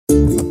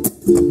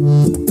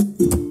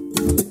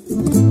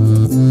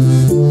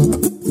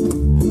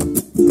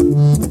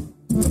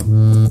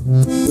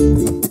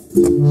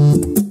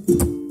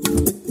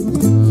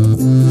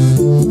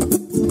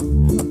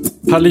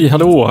Halli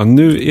hallå,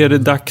 nu är det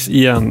dags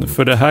igen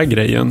för det här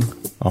grejen.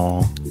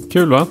 Ja.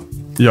 Kul va?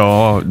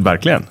 Ja,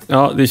 verkligen.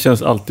 Ja, det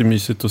känns alltid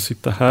mysigt att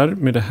sitta här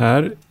med det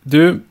här.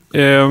 Du,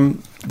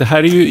 det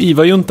här är ju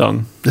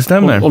IVA-juntan. Det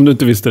stämmer. Om du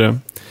inte visste det.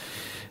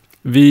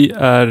 Vi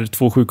är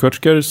 2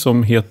 sjuksköterskor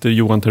som heter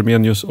Johan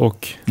Termenius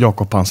och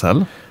Jakob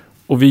Pansell.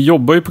 Och vi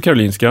jobbar ju på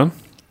Karolinska.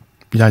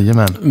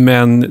 Jajamän.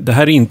 Men det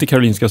här är inte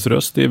Karolinskas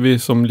röst, det är vi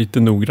som lite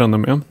noggranna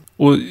med.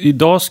 Och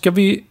idag ska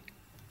vi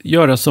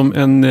göra som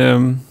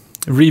en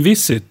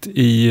revisit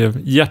i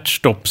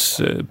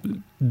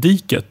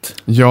hjärtstoppsdiket.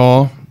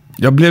 Ja,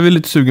 jag blev ju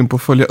lite sugen på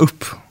att följa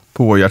upp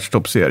på vår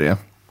hjärtstoppsserie.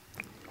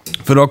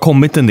 För det har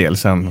kommit en del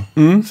sen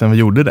vi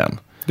gjorde den.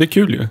 Det är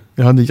kul ju.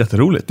 Ja, det är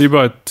jätteroligt. Det är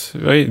bara ett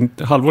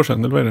halvår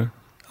sedan, eller vad är det?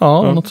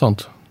 Ja, något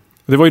sånt.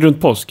 Det var ju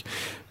runt påsk.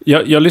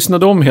 Jag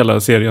lyssnade om hela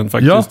serien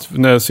faktiskt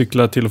när jag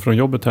cyklade till och från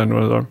jobbet här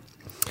några dagar.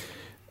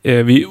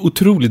 Vi är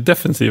otroligt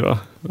defensiva.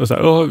 Och så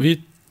här,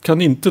 vi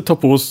kan inte ta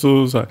på oss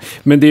och så här.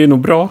 Men det är nog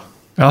bra.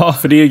 Ja.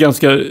 För det är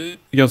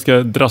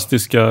ganska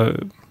drastiska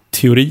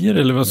teorier,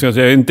 eller vad ska jag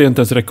säga? Inte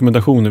ens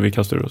rekommendationer vi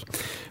kastar oss.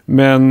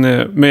 Men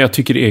jag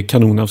tycker det är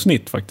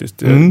kanonavsnitt faktiskt.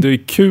 Det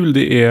är kul,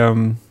 det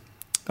är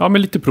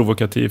men lite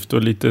provokativt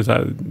och lite så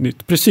här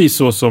nytt. Precis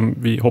så som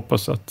vi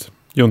hoppas att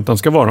juntan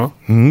ska vara.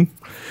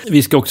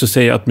 Vi ska också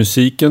säga att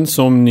musiken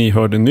som ni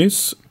hörde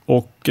nyss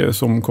och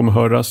som kommer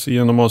höras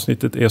genom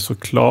avsnittet är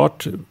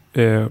såklart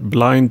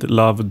Blind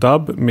Love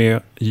Dub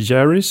med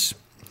Jerry's.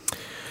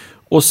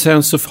 Och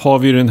sen så har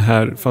vi den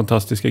här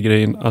fantastiska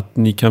grejen att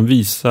ni kan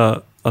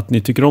visa att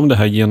ni tycker om det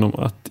här genom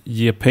att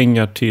ge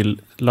pengar till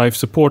Life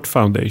Support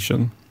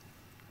Foundation.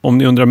 Om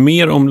ni undrar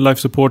mer om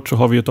Life Support så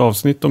har vi ett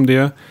avsnitt om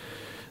det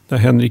där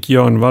Henrik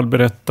Jörnvall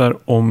berättar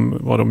om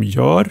vad de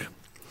gör.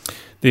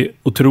 Det är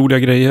otroliga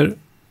grejer.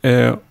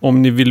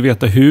 Om ni vill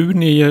veta hur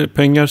ni ger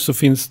pengar så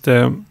finns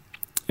det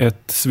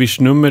ett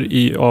Swish-nummer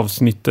i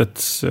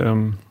avsnittets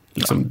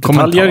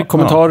detaljer,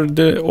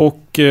 kommentarer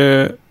och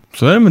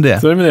så är det med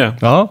det.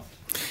 Ja.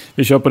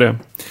 Vi kör på det.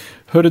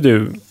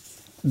 Hörru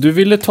du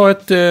ville ta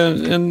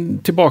en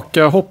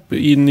tillbaka hopp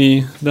in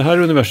i det här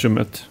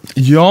universumet.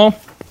 Ja,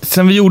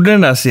 sen vi gjorde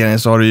den där serien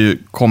så har det ju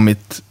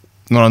kommit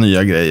några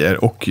nya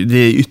grejer och det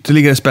är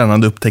ytterligare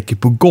spännande upptäcker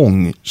på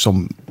gång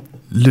som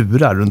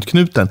lurar runt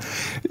knuten.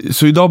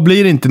 Så idag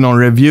blir det inte någon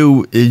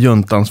review i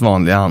juntans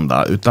vanliga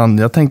anda utan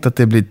jag tänkte att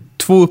det blir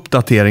 2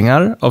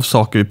 uppdateringar av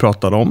saker vi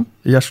pratade om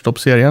i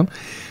hjärtstoppserien.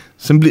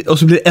 Och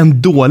så blir det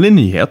en dålig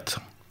nyhet.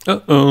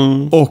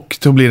 Och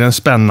då blir det en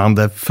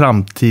spännande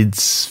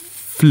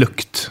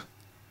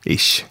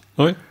framtidsflukt-ish.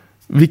 Oj.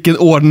 Vilken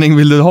ordning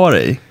vill du ha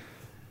det i?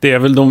 Det är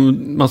väl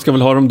man ska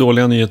väl ha de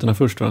dåliga nyheterna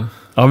först va?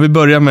 Ja, vi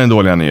börjar med den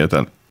dåliga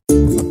nyheten.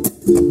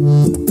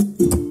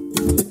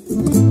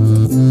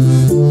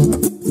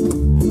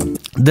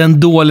 Den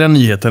dåliga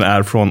nyheten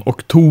är från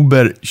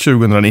oktober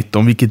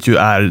 2019, vilket ju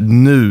är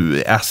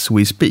nu as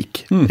we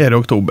speak. Är det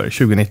oktober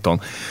 2019.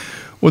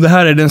 Och det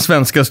här är den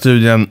svenska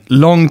studien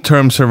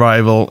Long-term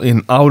survival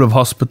in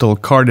out-of-hospital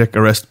cardiac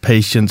arrest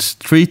patients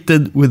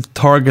treated with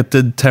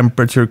targeted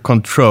temperature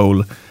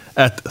control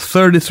at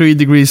 33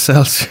 degrees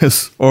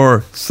Celsius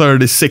or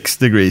 36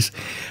 degrees.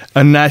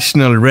 A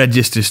national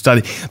registry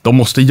study. De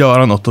måste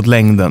göra något åt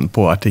längden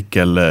på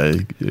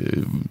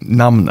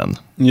artikelnamnen.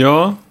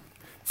 Ja,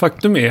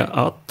 faktum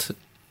är att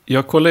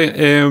jag kollade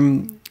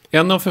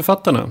en av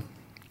författarna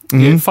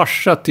är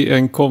farsa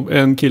till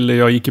en kille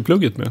jag gick i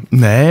plugget med.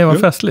 Nej, vad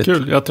festligt.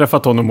 Kul, jag har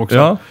träffat honom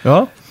också.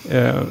 Ja.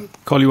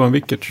 Carl-Johan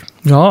Wickertz.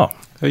 Ja.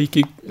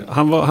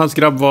 Hans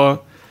grabb var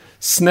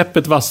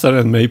snäppet vassare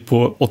än mig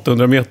på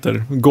 800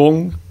 meter.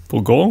 Gång på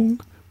gång.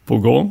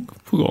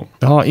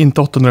 Ja,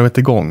 inte 800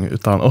 meter gång,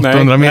 utan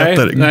 800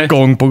 meter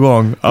gång på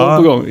gång. Gång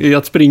på gång, i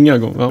att springa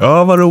gång.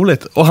 Ja, vad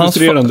roligt. Och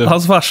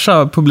hans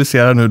farsa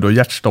publicerar nu då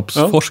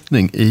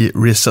hjärtstoppsforskning i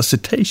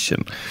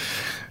Resuscitation.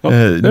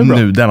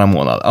 Nu denna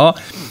månad. Ja.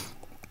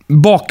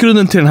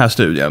 Bakgrunden till den här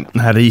studien,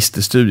 den här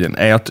registerstudien,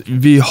 är att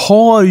vi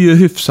har ju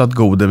hyfsat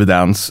god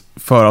evidens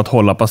för att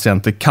hålla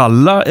patienter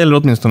kalla eller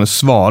åtminstone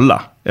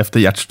svala efter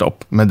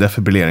hjärtstopp med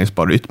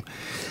defibrilleringsbar rytm.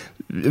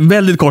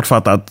 Väldigt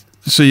kortfattat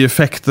så är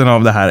effekten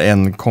av det här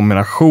en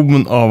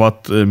kombination av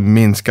att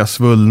minska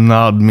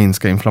svullnad,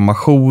 minska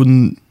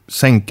inflammation,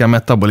 sänka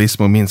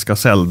metabolism och minska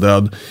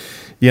celldöd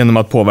genom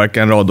att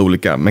påverka en rad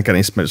olika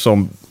mekanismer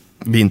som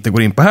vi inte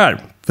går in på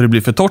här. För det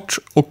blir för torrt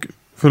och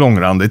för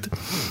långrandigt.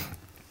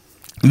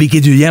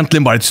 Vilket ju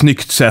egentligen bara är ett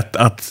snyggt sätt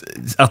att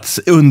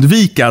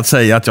undvika att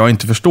säga att jag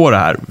inte förstår det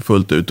här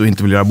fullt ut och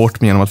inte vill göra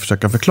bort mig genom att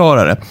försöka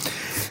förklara det.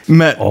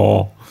 Men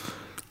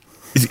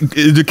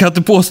du kan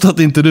inte påstå att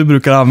inte du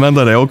brukar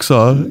använda det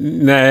också.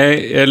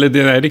 Nej, det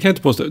kan jag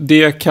inte påstå. Det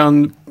jag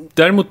kan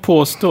däremot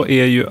påstå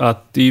är ju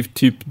att det är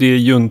typ det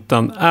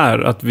juntan är.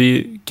 Att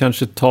vi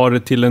kanske tar det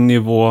till en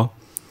nivå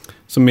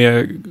som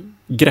är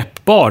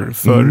greppbar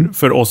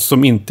för oss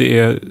som inte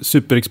är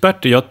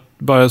superexperter.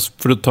 Bara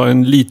för att ta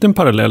en liten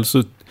parallell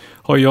så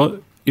har jag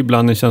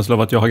ibland en känsla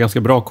av att jag har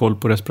ganska bra koll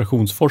på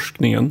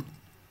respirationsforskningen.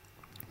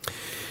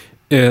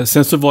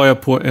 Sen så var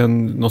jag på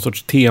någon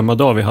sorts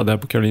temadag vi hade här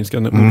på Karolinska,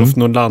 Olof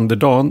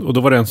Norlander-dagen, och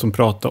då var det en som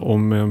pratade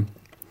om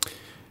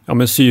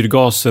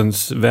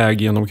syrgasens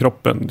väg genom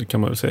kroppen,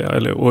 kan man väl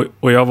säga.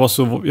 Och jag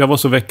var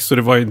så väck så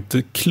det var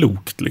inte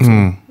klokt.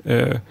 Liksom.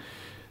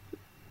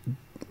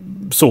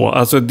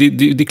 Alltså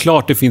det är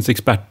klart det finns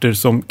experter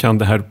som kan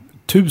det här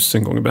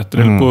 1000 gånger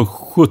bättre. Eller på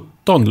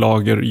 17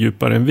 lager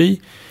djupare än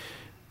vi.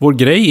 Vår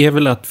grej är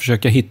väl att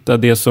försöka hitta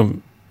det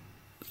som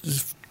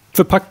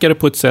förpackar det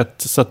på ett sätt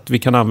så att vi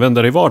kan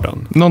använda det i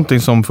vardagen. Någonting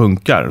som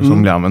funkar,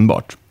 som blir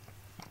användbart.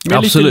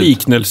 Med lite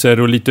liknelser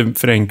och lite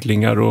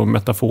förenklingar och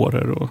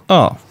metaforer. Och...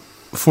 Ja,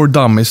 for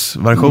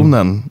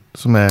dummies-versionen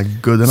som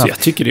är good enough. Så jag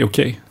tycker det är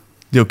okej.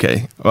 Det är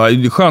okej. Ja,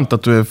 det är skönt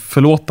att du är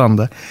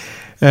förlåtande.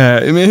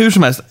 Men hur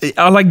som helst,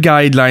 alla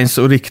guidelines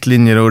och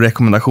riktlinjer och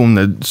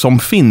rekommendationer som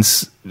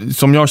finns,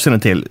 som jag känner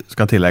till,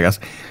 ska tilläggas,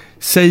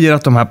 säger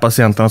att de här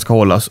patienterna ska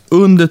hållas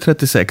under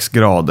 36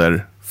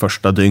 grader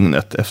första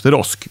dygnet efter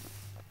rosk.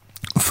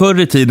 Förr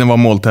i tiden var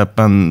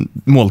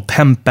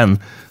måltempen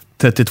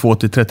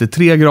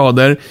 32-33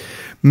 grader,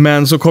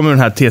 men så kommer den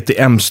här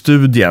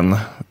TTM-studien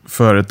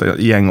för ett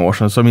gäng år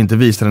sedan som inte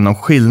visade någon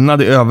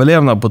skillnad i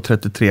överlevnad på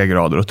 33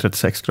 grader och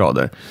 36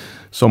 grader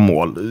som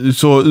mål.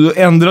 Så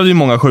ändrade ju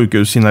många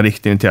sjukhus sina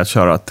riktlinjer till att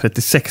köra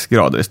 36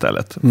 grader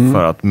istället,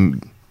 för att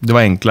det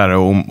var enklare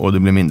och det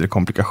blev mindre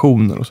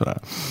komplikationer och sådär.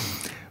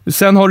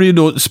 Sen har det ju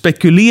då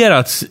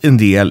spekulerats en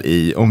del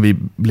i om vi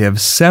blev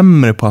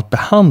sämre på att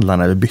behandla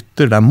när vi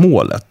bytte det där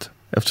målet.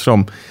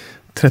 Eftersom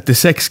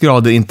 36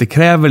 grader inte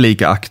kräver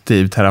lika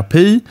aktiv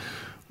terapi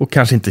och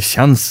kanske inte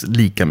känns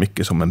lika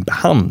mycket som en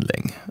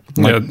behandling.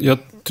 Jag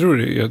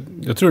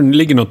tror det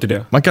ligger något i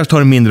det. Man kanske tar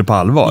det mindre på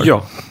allvar.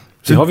 Ja,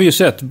 det har vi ju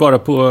sett. Bara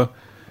på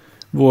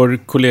vår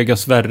kollega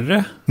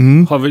Sverre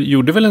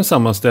gjorde väl en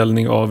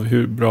sammanställning av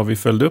hur bra vi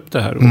följde upp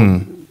det här.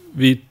 Och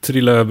vi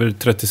trillade över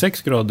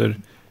 36 grader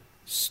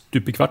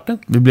stup i kvarten.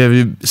 Vi blev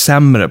ju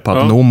sämre på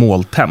att nå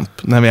måltemp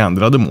när vi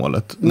ändrade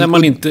målet.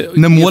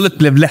 När målet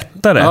blev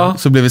lättare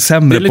så blev vi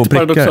sämre på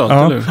prickar. Det är lite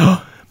paradoxalt, eller?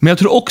 Men jag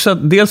tror också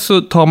att dels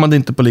så tar man det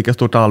inte på lika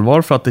stort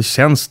allvar för att det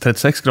känns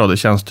 36 grader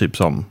känns typ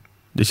som,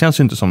 det känns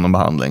ju inte som någon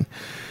behandling.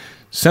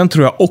 Sen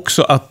tror jag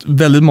också att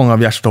väldigt många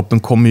av hjärtstoppen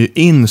kommer ju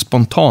in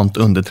spontant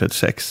under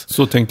 36.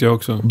 Så tänkte jag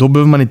också. Då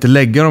behöver man inte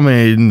lägga dem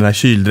i den här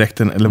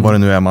kyldräkten eller vad det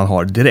nu är man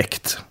har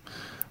direkt.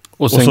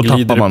 Och sen så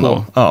tappar man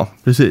dem. Ja,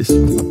 precis.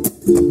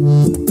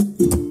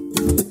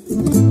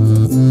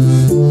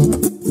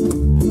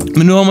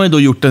 Men nu har man ju då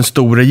gjort en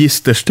stor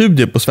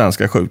registerstudie på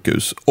svenska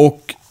sjukhus.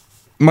 Och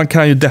man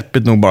kan ju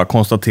deppigt nog bara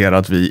konstatera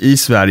att vi i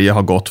Sverige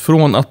har gått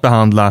från att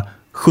behandla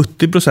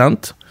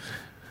 70%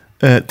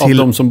 av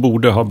de som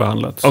borde ha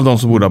behandlats. Av de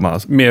som borde ha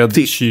behandlats.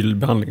 Med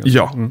kylbehandling.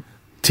 Ja.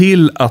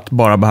 Till att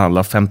bara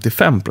behandla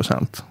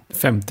 55%.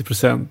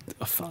 50%?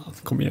 Fan,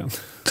 kom igen.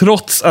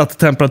 Trots att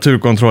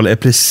temperaturkontroll är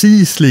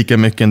precis lika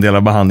mycket en del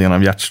av behandlingen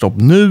av hjärtstopp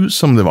nu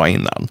som det var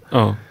innan.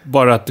 Ja,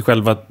 bara att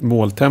själva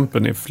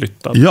måltempen är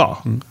flyttad.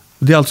 Ja,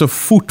 det är alltså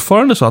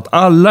fortfarande så att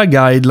alla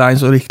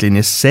guidelines och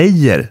riktlinjer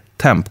säger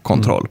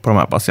tempkontroll på de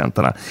här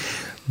patienterna.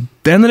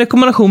 Den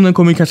rekommendationen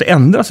kommer kanske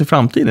ändras i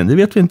framtiden, det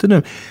vet vi inte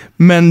nu.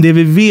 Men det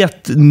vi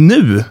vet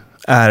nu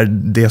är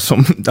det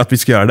som att vi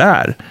ska göra det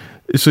här.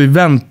 Så i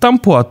väntan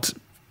på att,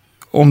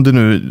 om det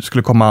nu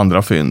skulle komma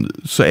andra fynd,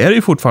 så är det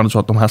ju fortfarande så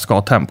att de här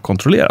ska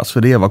tempkontrolleras.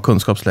 För det är vad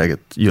kunskapsläget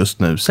just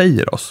nu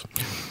säger oss.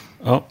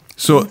 Ja.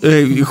 Så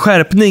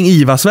skärpning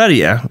IVA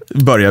Sverige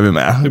börjar vi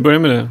med. Vi börjar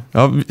med det.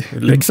 Ja,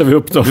 läxar vi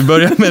upp då. Vi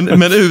börjar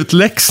med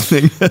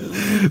utläxning.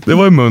 Det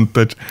var ju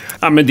muntert.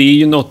 Ja, men det är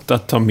ju något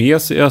att ta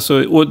med sig.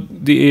 Alltså, och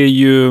det är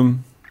ju...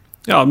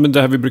 Ja, men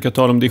det här vi brukar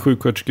tala om, det är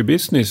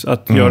sjuksköterskebusiness.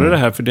 Att göra det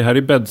här, för det här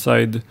är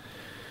bedside...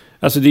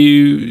 Alltså det är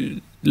ju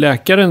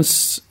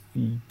läkarens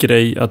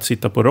grej att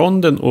sitta på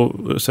ronden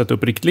och sätta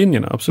upp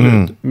riktlinjerna,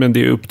 absolut. Men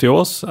det är upp till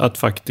oss att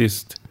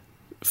faktiskt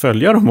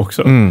följa dem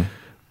också.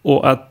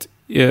 Och att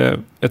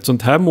ett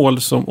sånt här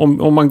mål som,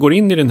 om man går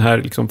in i den här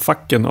liksom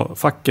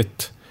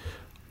facket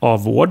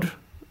av vård,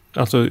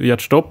 alltså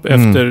hjärtstopp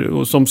efter,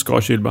 och som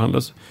ska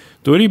kylbehandlas,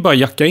 då är det ju bara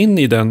jacka in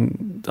i den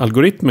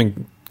algoritmen,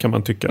 kan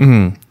man tycka.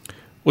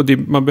 Och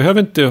man behöver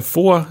inte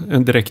få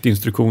en direkt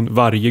instruktion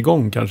varje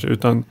gång kanske,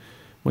 utan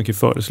man kan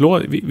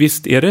föreslå,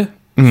 visst är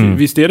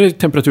det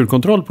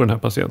temperaturkontroll på den här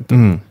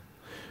patienten.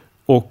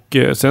 Och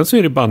sen så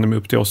är det banne med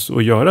upp till oss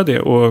att göra det.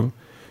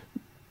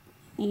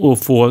 Och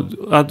få,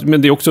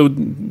 men det är också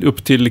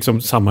upp till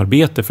liksom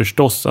samarbete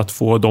förstås, att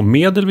få de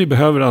medel vi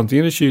behöver,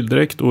 antingen i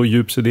kyldräkt och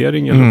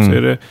djupsedering, eller så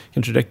är det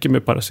kanske räcker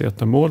med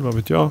paracetamol, vad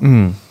vet jag.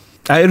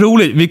 Det är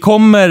roligt. Vi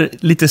kommer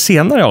lite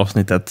senare i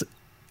avsnittet,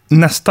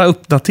 nästa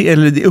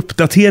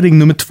uppdatering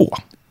nummer 2,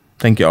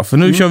 tänker jag. För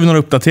nu kör vi några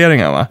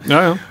uppdateringar, va?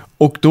 Ja.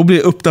 Och då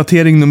blir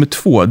uppdatering nummer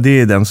 2,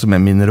 det är den som är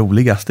min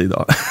roligaste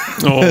idag.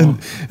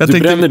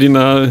 Bränner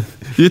dina...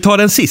 Vi tar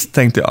den sist,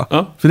 tänkte jag.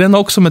 Ja. För den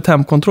har också med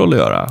tempkontroll att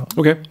göra.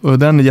 Okay. Och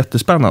den är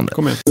jättespännande.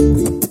 Kom igen.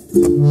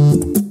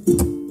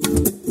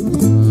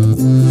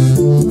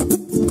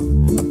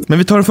 Men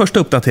vi tar en första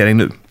uppdatering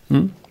nu.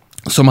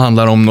 Som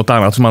handlar om något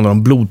annat, som handlar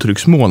om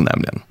blodtrycksmål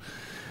nämligen.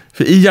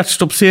 För i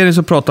hjärtstoppserien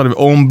så pratade vi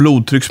om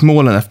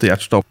blodtrycksmålen efter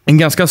hjärtstopp. En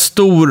ganska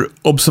stor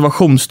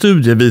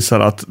observationsstudie visar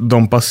att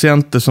de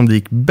patienter som det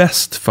gick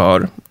bäst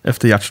för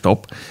efter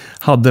hjärtstopp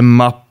hade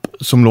MAP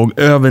som låg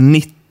över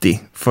 90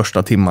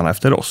 första timmarna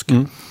efter rosk.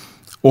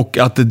 Och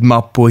att ett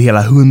MAP på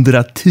hela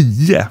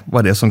 110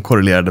 var det som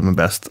korrelerade med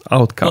bäst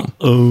outcome.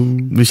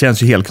 Det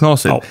känns ju helt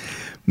knasigt.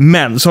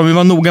 Men som vi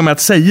var noga med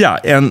att säga,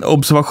 en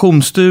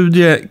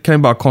observationsstudie kan ju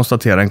bara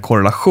konstatera en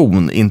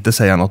korrelation, inte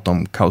säga något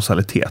om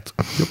kausalitet.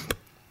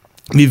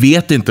 Vi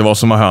vet inte vad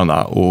som var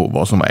höna och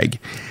vad som var ägg.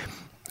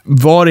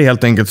 Var det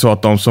helt enkelt så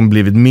att de som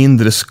blivit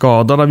mindre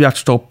skadade av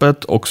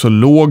hjärtstoppet också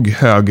låg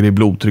högre i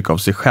blodtryck av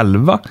sig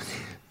själva?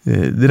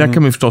 Det där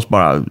kan man förstås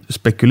bara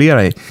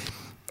spekulera i.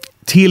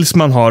 Tills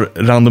man har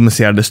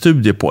randomiserade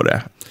studier på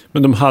det.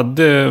 Men de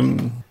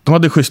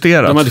hade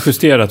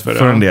justerat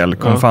för en del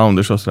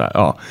confounders och sådär.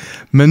 Ja.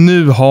 Men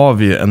nu har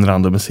vi en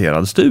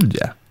randomiserad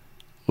studie.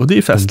 Och det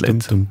är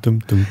festligt.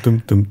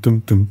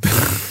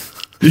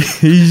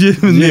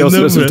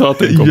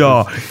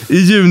 I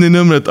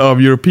juninumret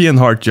av European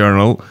Heart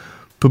Journal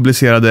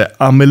publicerade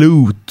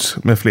Ameloot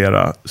med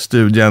flera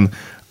studien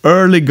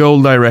Early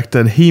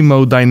Goal-Directed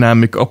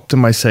Hemodynamic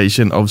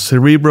Optimization of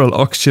Cerebral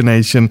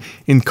Oxygenation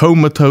in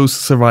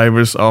Comatose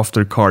Survivors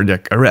After Cardiac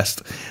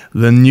Arrest.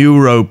 The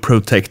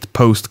Neuroprotect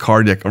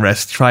Post-Cardiac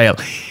Arrest Trial.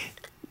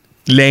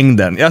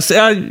 Längden. Jag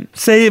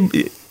säger,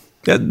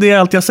 det är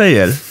allt jag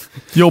säger.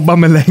 Jobba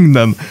med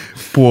längden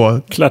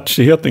på...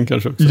 Klatschigheten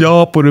kanske också.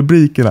 Ja, på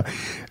rubrikerna.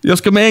 Jag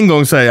ska med en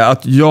gång säga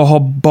att jag har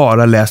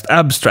bara läst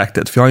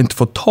abstractet, för jag har inte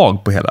fått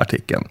tag på hela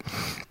artikeln.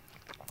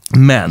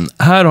 Men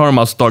här har de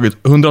alltså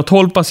tagit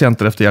 112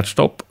 patienter efter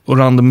hjärtstopp och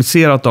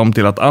randomiserat dem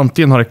till att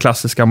antingen ha det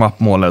klassiska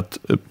MAP-målet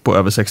på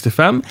över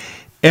 65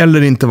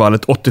 eller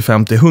intervallet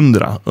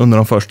 85-100 under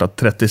de första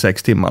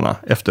 36 timmarna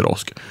efter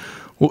rosk.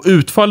 Och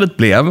utfallet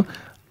blev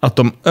att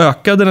de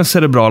ökade den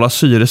cerebrala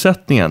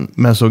syresättningen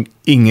men såg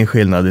ingen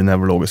skillnad i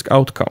neurologisk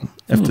outcome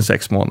efter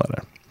 6 månader.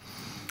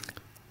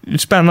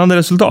 Spännande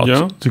resultat,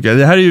 tycker jag.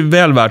 Det här är ju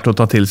väl värt att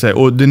ta till sig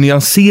och det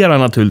nyanserar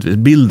naturligtvis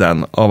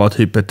bilden av att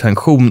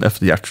hypertension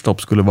efter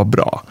hjärtstopp skulle vara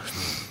bra.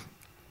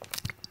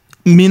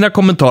 Mina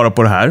kommentarer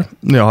på det här,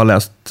 när jag har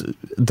läst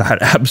det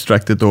här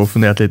abstractet och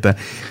funderat lite.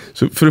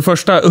 Så för det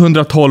första,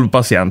 112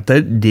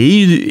 patienter, det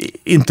är ju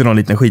inte någon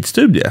liten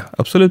skitstudie,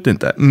 absolut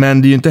inte.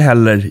 Men det är ju inte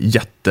heller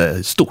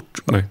jättestort.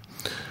 Nej.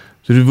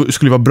 Så det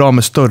skulle vara bra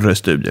med större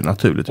studier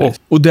naturligtvis.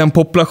 Och den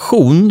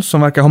population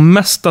som verkar ha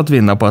mest att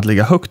vinna på att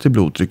ligga högt i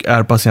blodtryck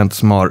är patienter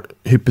som har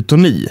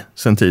hypertoni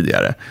sedan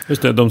tidigare.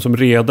 Just det, de som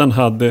redan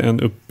hade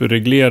en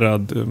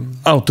uppreglerad...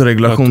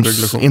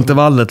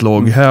 Autoregulationsintervallet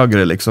låg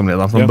högre liksom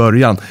redan från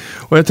början.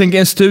 Och jag tänker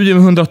en studie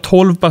med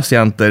 112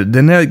 patienter,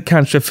 den är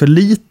kanske för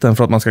liten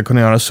för att man ska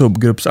kunna göra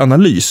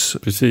subgruppsanalys.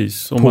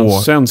 Precis, om man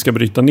sen ska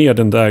bryta ner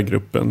den där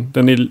gruppen.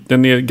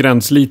 Den är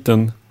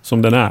gränsliten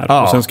som den är.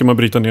 Ja. Och sen ska man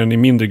bryta ner den i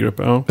mindre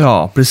grupper.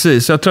 Ja,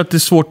 precis. Jag tror att det är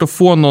svårt att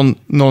få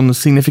någon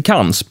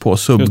signifikans på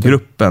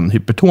subgruppen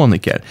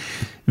hypertoniker.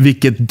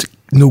 Vilket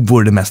nog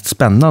vore det mest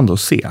spännande att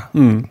se.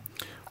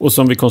 Och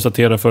som vi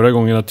konstaterade förra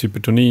gången att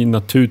hypertoni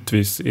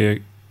naturligtvis är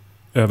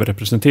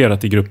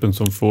överrepresenterat i gruppen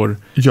som får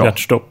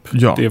hjärtstopp.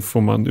 Ja. Det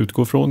får man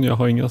utgå från. Jag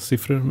har inga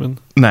siffror. Men...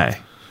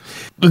 Nej.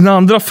 Den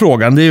andra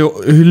frågan det är ju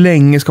hur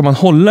länge ska man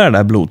hålla det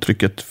där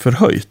blodtrycket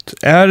förhöjt?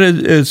 Är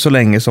det så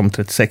länge som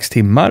 36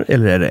 timmar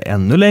eller är det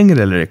ännu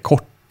längre eller är det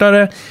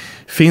kortare?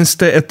 Finns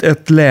det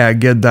ett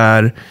läge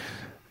där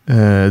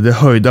det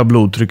höjda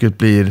blodtrycket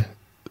blir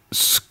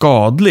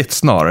skadligt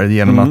snarare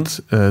genom att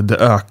det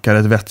ökar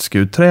ett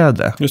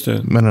vätskeutträde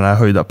med den här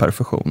höjda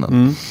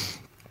perfusionen?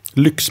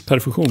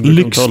 Lyxperfusion.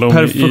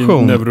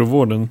 Lyxperfusion. I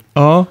neurovården.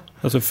 Ja.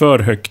 Alltså för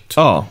högt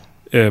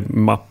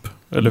MAP.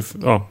 Eller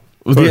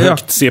och för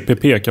högt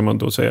CPP kan man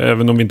då säga.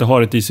 Även om vi inte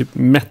har ett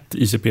mätt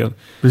ICP.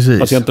 Precis.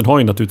 Patienten har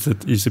ju naturligtvis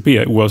ett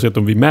ICP oavsett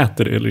om vi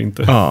mäter det eller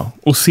inte. Ja,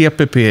 och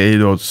CPP är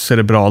ju då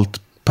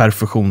cerebralt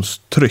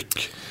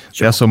perfusionstryck.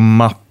 Det är alltså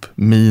MAP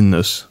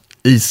minus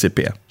ICP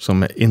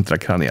som är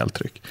intrakraniellt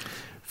tryck.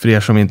 För er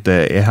som inte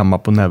är hemma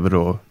på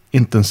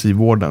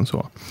neurointensivvården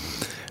så.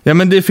 Ja,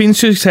 men det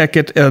finns ju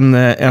säkert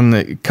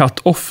en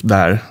cut-off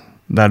där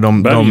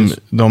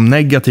de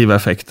negativa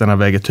effekterna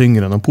väger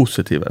tyngre än de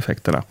positiva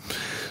effekterna.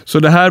 Så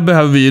det här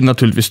behöver vi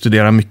naturligtvis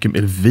studera mycket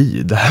mer.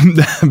 Det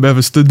här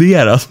behöver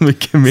studeras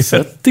mycket mer.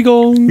 Sätt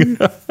igång!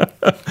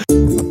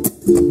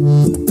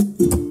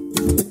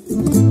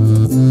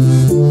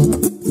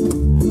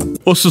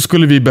 Och så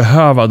skulle vi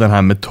behöva den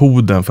här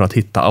metoden för att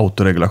hitta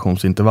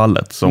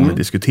autoregulationsintervallet som vi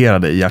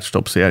diskuterade i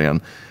hjärtstoppserien.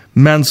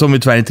 Men som vi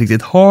tyvärr inte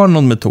riktigt har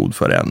någon metod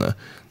för ännu.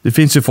 Det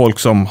finns ju folk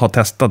som har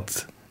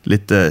testat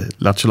lite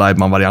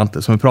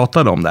Lattjo-Lajban-varianter som vi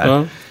pratade om där.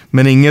 Ja.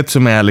 Men inget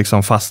som är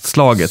liksom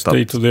fastslaget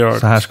att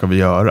så här ska vi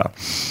göra.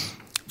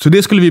 Så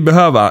det skulle vi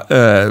behöva.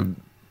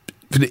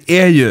 För det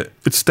är ju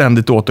ett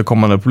ständigt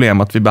återkommande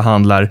problem att vi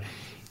behandlar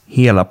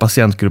hela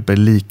patientgrupper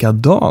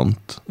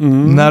likadant.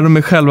 När de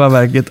i själva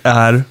verket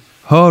är,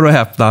 hör och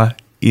häpna,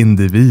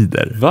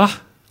 individer. Va?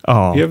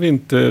 Ja. Är vi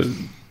inte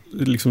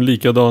liksom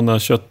likadana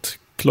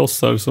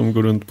köttklossar som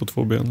går runt på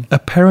 2 ben?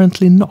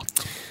 Apparently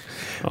not.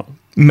 Ja.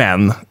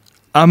 Men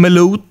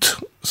Ameloot,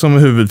 som är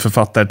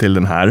huvudförfattare till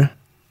den här,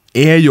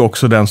 är ju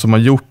också den som har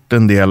gjort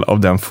en del av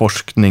den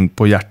forskning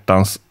på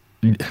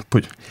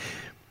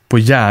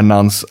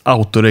hjärnans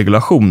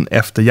autoregulation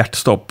efter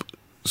hjärtstopp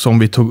som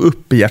vi tog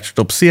upp i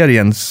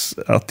hjärtstoppserien,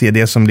 att det är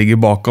det som ligger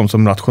bakom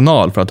som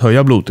rational för att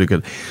höja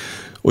blodtrycket.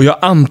 Och jag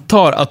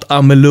antar att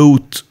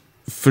Ameloot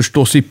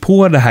förstår sig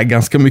på det här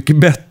ganska mycket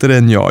bättre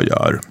än jag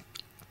gör.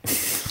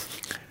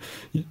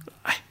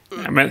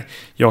 Men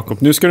Jakob,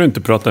 nu ska du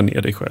inte prata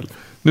ner dig själv.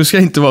 Nu ska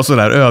jag inte vara så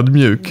där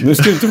ödmjuk. Nu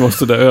ska du inte vara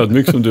så där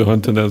ödmjuk som du har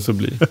en tendens att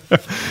bli.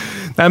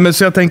 Nej, men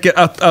så jag tänker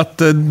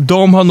att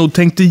de har nog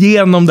tänkt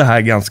igenom det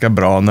här ganska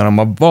bra när de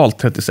har valt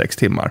 36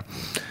 timmar.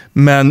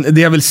 Men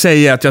det jag vill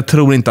säga är att jag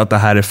tror inte att det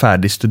här är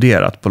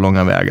färdigstuderat på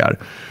långa vägar.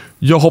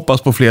 Jag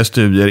hoppas på fler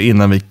studier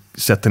innan vi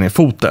sätter ner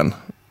foten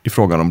i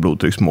frågan om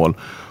blodtrycksmål.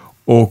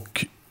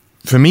 Och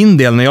för min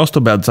del, när jag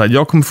står bedside,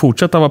 jag kommer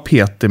fortsätta vara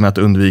petig med att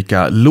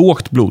undvika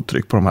lågt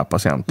blodtryck på de här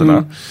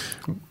patienterna.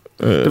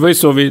 Det var ju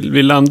så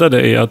vi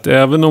landade i att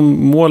även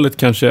om målet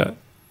kanske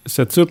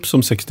sätts upp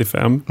som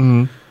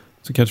 65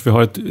 så kanske vi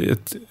har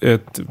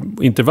ett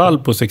intervall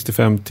på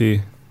 65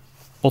 till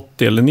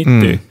 80 eller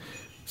 90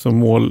 som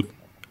mål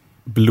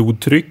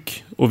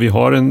blodtryck, och vi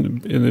har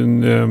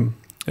en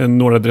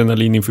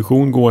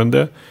noradrenalininfusion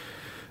gående.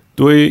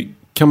 Då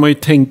kan man ju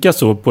tänka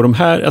så på de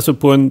här, alltså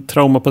på en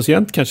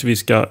traumapatient kanske vi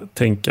ska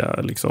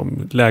tänka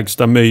liksom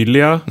lägsta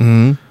möjliga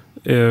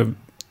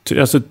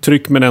alltså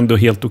tryck men ändå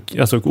helt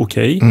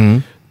okej.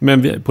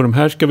 Men på de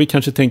här ska vi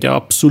kanske tänka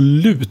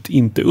absolut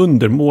inte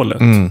under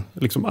målet.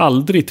 Liksom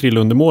aldrig trilla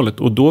under målet.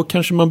 Och då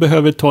kanske man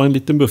behöver ta en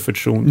liten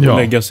buffertzon och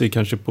lägga sig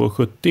kanske på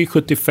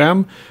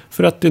 70-75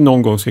 för att det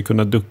någon gång ska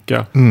kunna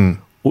ducka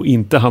och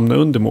inte hamna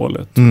under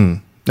målet.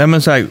 Nej,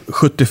 men så här,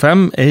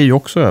 75 är ju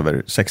också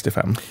över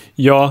 65.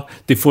 Ja,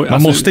 det får,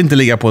 man måste inte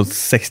ligga på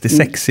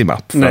 66 i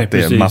MAP för att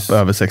det är MAP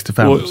över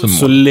 65. Och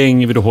så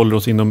länge vi då håller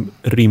oss inom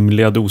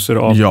rimliga doser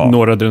av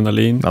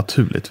noradrenalin.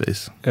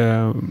 Naturligtvis.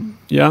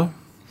 Ja.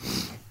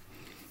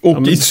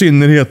 Och i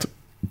synnerhet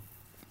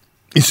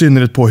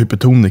på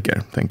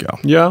hypotoniker, tänker jag.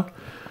 Ja,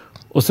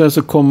 och sen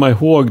så komma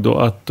ihåg då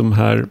att de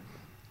här,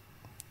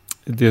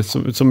 det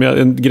som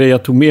en grej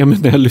jag tog med mig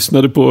när jag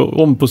lyssnade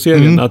på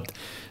serien, att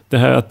det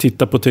här att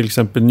titta på till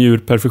exempel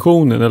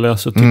njurperfusionen eller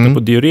alltså titta på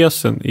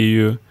diuresen är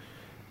ju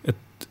ett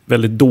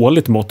väldigt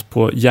dåligt mått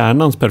på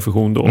hjärnans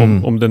perfusion då,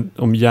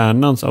 om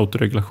hjärnans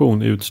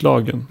autoregulation är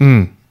utslagen.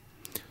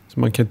 Så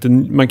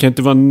man kan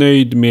inte vara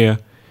nöjd med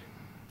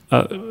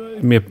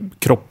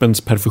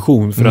kroppens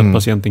perfusion för att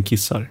patienten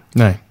kissar.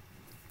 Nej,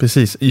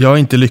 precis. Jag är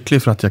inte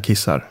lycklig för att jag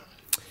kissar.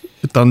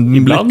 Utan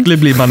ibland lycklig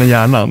blir man i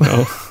hjärnan.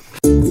 Ja.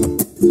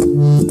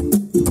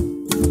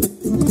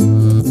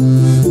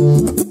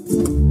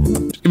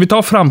 Ska vi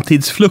ta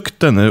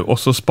framtidsflukten nu och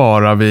så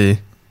sparar vi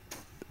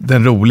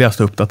den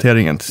roligaste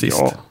uppdateringen till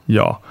sist?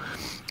 Ja.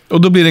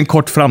 Och då blir det en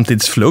kort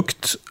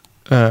framtidsflukt.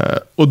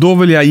 Och då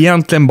vill jag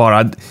egentligen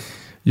bara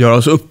göra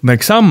oss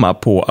uppmärksamma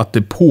på att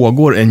det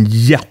pågår en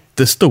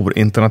jättestor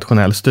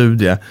internationell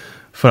studie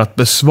för att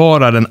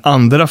besvara den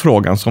andra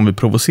frågan som vi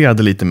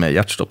provocerade lite med i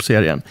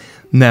hjärtstoppserien.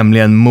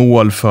 Nämligen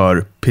mål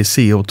för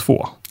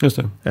PCO2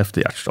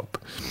 efter hjärtstopp.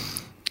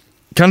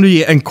 Kan du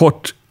ge en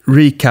kort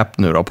recap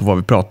nu då på vad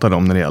vi pratade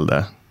om när det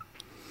gällde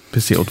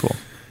PCO2?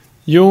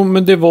 Jo,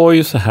 men det var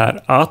ju så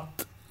här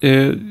att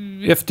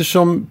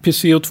eftersom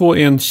PCO2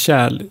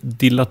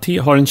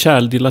 är har en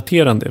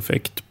kärldilaterande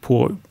effekt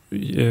på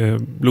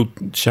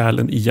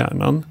blodkärlen i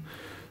hjärnan,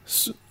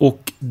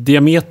 och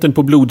diametern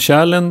på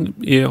blodkärlen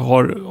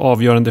har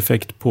avgörande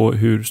effekt på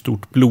hur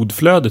stort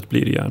blodflödet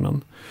blir i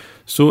hjärnan.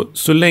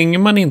 Så länge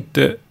man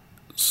inte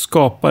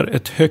skapar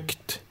ett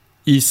högt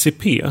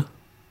ICP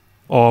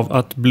av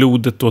att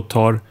blodet då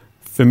tar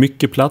för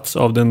mycket plats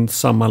av den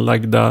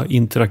sammanlagda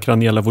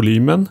intrakraniella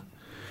volymen,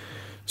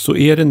 så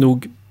är det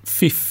nog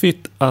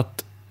fiffigt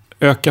att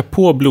öka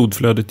på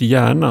blodflödet i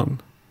hjärnan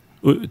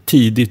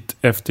tidigt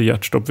efter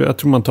hjärtstopp. Jag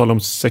tror man talar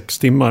om 6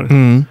 timmar.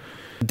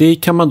 Det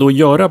kan man då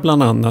göra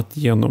bland annat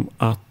genom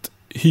att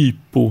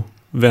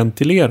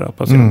hypoventilera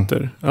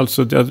patienter.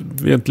 Alltså att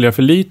ventilera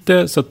för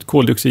lite så att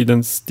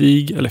koldioxiden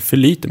stiger, eller för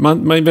lite.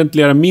 Man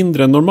ventilerar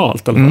mindre än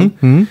normalt i alla fall.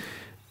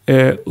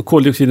 Och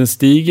koldioxiden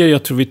stiger,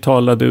 jag tror vi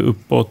talade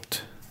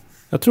uppåt,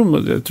 jag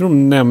tror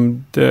de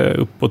nämnde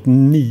uppåt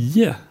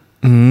 9.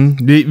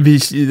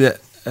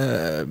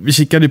 Vi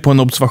kikade på en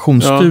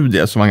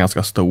observationsstudie som var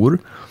ganska stor.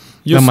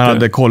 Där man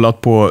hade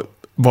kollat på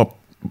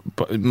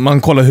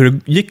man kollade hur det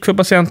gick för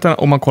patienterna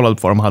och man kollade på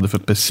vad de hade för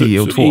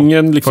PCO2 så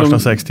ingen, liksom, första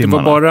 6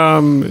 timmarna. Det var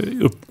bara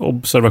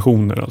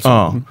observationer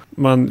alltså.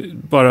 Man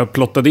bara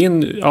plottade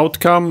in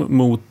outcome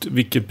mot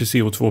vilket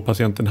PCO2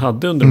 patienten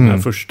hade under de här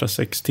första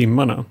 6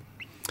 timmarna.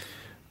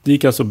 Det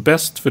gick alltså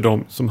bäst för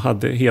dem som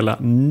hade hela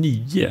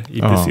 9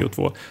 i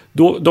PCO2.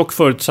 Dock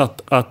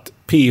förutsatt att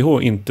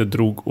pH inte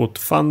drog åt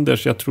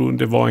fanders. Jag tror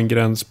det var en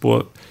gräns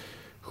på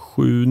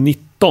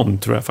 7,19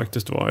 tror jag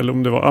faktiskt var. Eller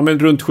om det var men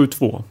runt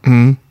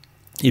 7,2.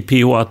 I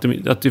pH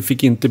att det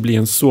fick inte bli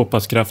en så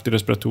pass kraftig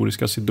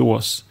respiratorisk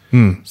acidos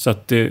så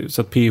att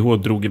pH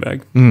drog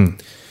iväg.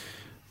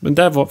 Men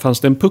där fanns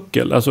det en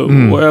puckel. Alltså,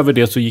 och över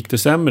det så gick det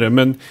sämre.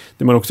 Men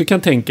det man också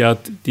kan tänka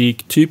att det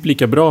gick typ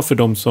lika bra för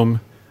de som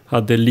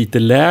hade lite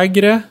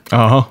lägre.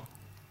 Aha.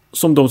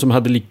 Som de som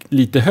hade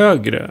lite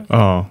högre.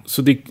 Ja.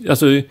 Så det,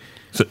 alltså...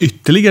 Så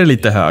ytterligare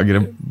lite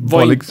högre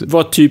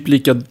var typ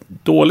lika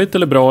dåligt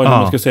eller bra, eller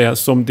man ska säga,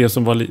 som det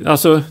som var...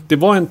 Alltså, det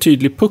var en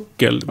tydlig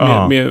puckel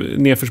med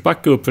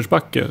nedförsbacke och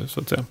uppförsbacke, så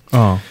att säga.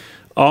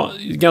 Ja,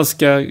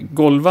 ganska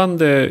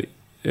golvande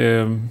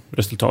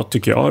resultat,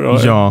 tycker jag. Då.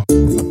 Ja.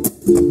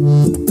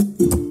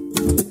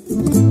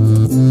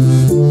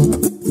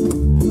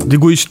 Det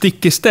går ju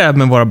stick i stäv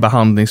med våra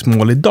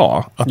behandlingsmål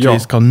idag. Att vi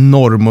ska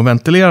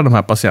normoventilera de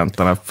här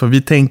patienterna. För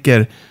vi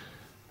tänker...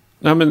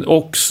 Nej, men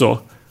också...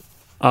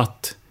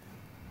 att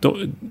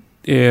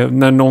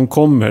när någon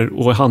kommer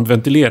och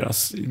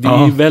handventileras, det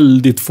är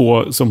väldigt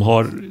få som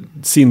har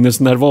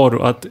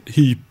sinnesnärvaro att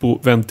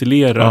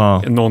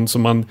hypoventilera någon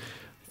som man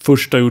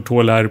först har gjort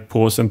HLR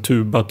på, sen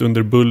tubat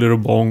under buller och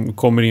bång,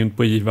 kommer in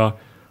på IVA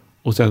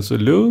och sen så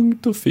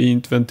lugnt och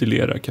fint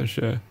ventilera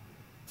kanske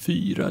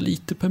 4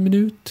 liter per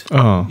minut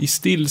i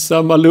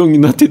stillsamma,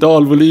 lugna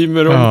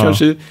tidalvolymer och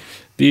kanske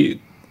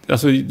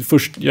alltså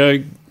först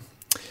jag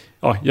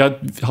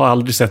har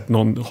aldrig sett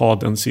någon ha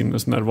den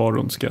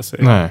sinnesnärvaron, ska jag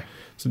säga. Nej.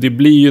 Så det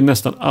blir ju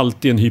nästan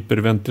alltid en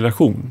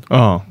hyperventilation.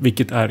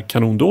 Vilket är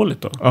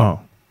kanondåligt då.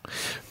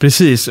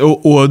 Precis,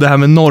 och det här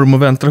med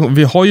normoventilation.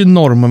 Vi har ju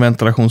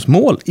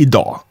normoventilationsmål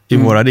idag i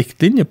våra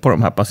riktlinjer på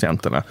de här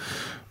patienterna.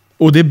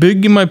 Och det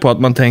bygger man ju på att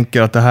man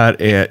tänker att det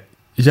här är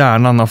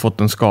hjärnan har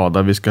fått en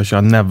skada, vi ska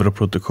köra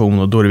neuroprotektion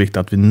och då är det viktigt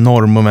att vi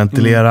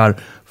normoventilerar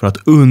för att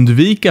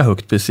undvika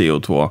högt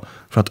PCO2,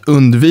 för att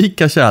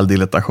undvika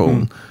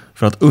kärldilatation.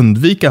 För att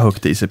undvika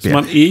högt ICP. Så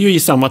man är ju i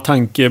samma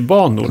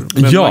tankebanor.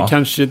 Men man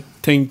kanske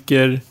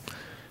tänker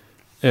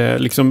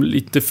liksom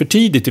lite för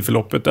tidigt i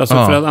förloppet. Alltså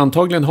för att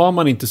antagligen har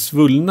man inte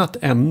svullnat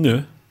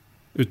ännu.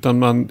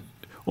 Utan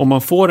om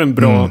man får en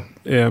bra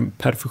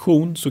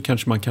perfusion så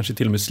kanske man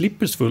till och med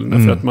slipper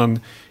svullna. För att man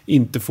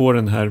inte får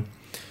den här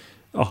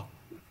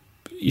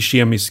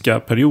kemiska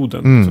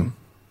perioden.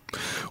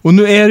 Och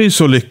nu är det ju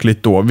så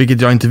lyckligt då,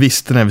 vilket jag inte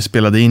visste när vi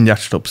spelade in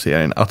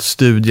hjärtstoppserien, att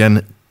studien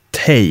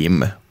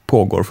TAME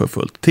pågår för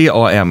fullt.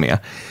 TAME.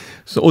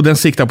 Och den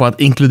siktar på att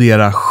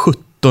inkludera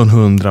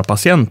 1700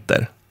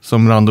 patienter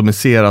som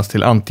randomiseras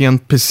till antingen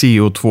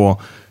PCO2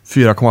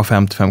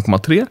 4,5 till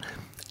 5,3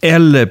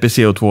 eller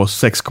PCO2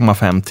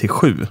 6,5 till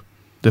 7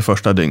 det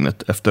första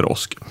dygnet efter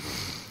OSK.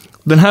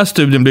 Den här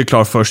studien blir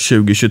klar först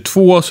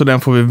 2022, så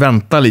den får vi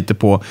vänta lite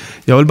på.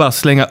 Jag vill bara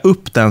slänga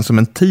upp den som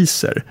en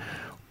teaser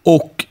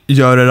och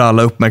göra er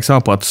alla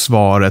uppmärksamma på att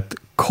svaret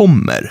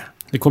kommer.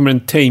 Det kommer en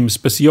TAME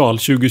special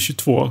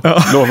 2022,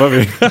 lovar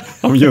vi,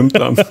 om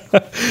juntan.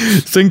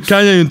 Sen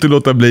kan jag ju inte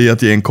låta bli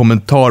att ge en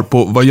kommentar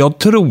på vad jag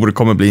tror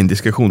kommer bli en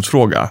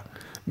diskussionsfråga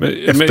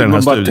efter den här man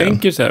bara studien.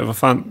 Tänker så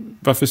här,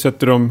 varför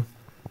sätter de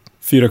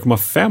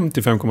 4,5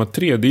 till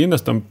 5,3? Det är ju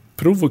nästan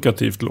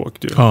provokativt lågt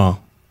ju. Ja.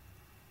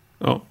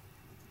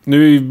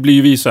 Nu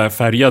blir vi så här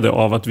färgade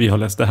av att vi har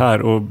läst det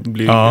här och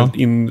blir helt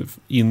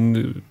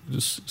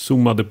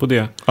inzoomade på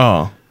det.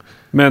 Ja.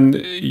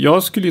 Men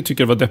jag skulle ju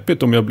tycka det var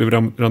deppigt om jag blev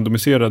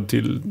randomiserad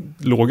till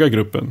låga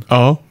gruppen.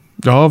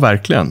 Ja,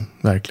 verkligen.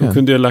 De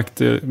kunde jag lagt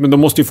det, men de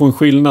måste ju få en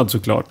skillnad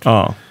såklart.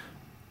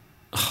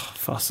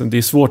 Fasen, det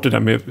är svårt det där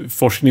med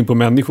forskning på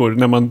människor.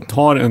 När man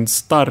har en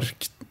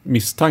stark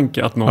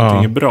misstanke att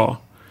någonting är bra.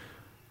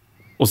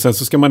 Och sen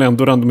så ska man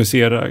ändå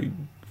randomisera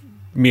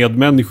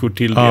medmänniskor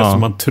till det som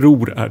man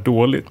tror är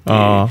dåligt.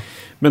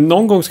 Men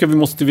någon gång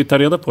måste vi ta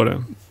reda på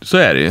det. Så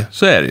är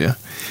det ju.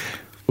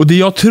 Och det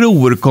jag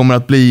tror kommer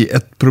att bli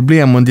ett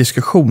problem och en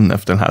diskussion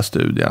efter den här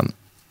studien,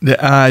 det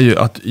är ju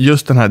att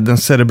just den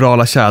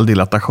cerebrala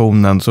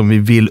kärldilatationen som vi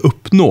vill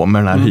uppnå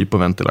med den här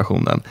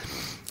hypoventilationen,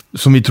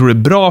 som vi tror är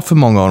bra för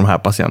många av de här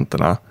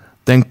patienterna,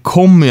 den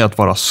kommer ju att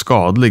vara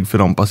skadlig för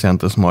de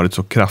patienter som har ett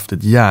så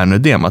kraftigt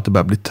hjärnödem att det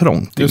börjar bli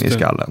trångt in i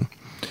skallen.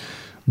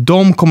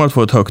 De kommer att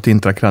få ett högt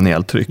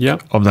intrakraniellt tryck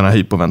av den här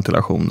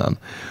hypoventilationen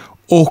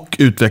och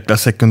utveckla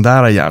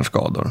sekundära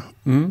hjärnskador.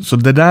 Så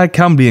det där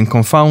kan bli en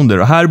confounder.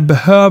 Och här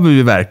behöver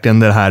vi verkligen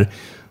det här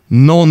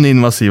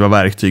non-invasiva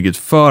verktyget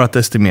för att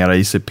estimera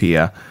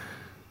ICP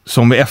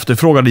som vi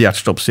efterfrågade i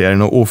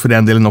hjärtstoppserien och för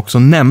den delen också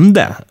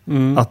nämnde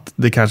att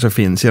det kanske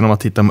finns genom att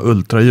titta med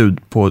ultraljud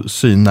på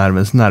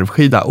synnervens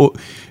nervskida. Och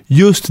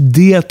just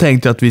det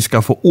tänkte jag att vi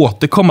ska få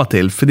återkomma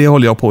till, för det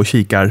håller jag på och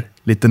kikar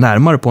lite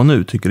närmare på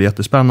nu, tycker det är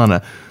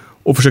jättespännande.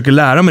 Och försöker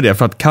lära mig det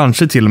för att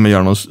kanske till och med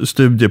göra någon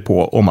studie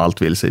på om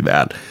allt vill sig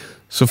väl.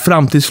 Så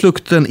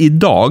framtidslukten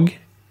idag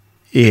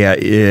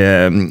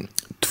är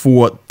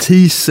 2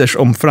 teasers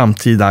om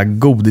framtida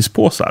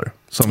godispåsar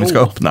som vi ska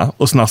öppna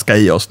och snaska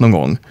i oss någon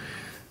gång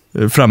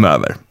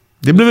framöver.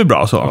 Det blir väl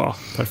bra så. Ja,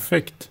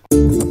 perfekt.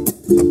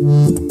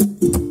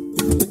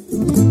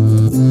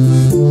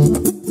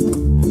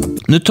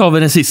 Nu tar vi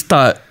den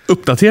sista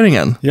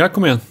uppdateringen. Ja,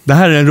 kom igen. Det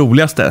här är den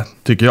roligaste,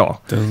 tycker jag.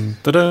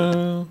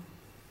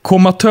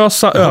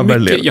 Komatösa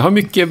överlevare. Jag har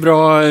mycket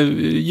bra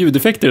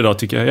ljudeffekter idag,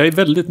 tycker jag. Jag är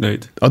väldigt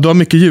nöjd. Ja, du har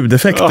mycket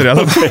ljudeffekter i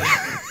alla fall.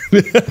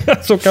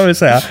 Så kan vi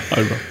säga.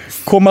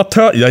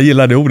 Jag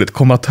gillar det ordet,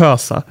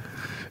 komatösa.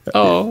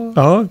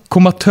 Ja,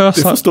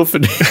 komatösa. Det får stå för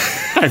det.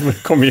 Nej,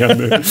 kom igen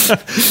nu.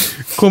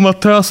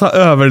 Komatösa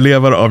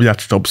överlevare av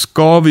hjärtstopp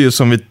ska vi ju,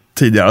 som vi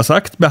tidigare har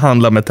sagt,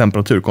 behandla med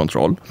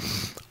temperaturkontroll.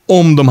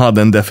 Om de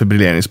hade en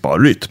defibrilleringsbar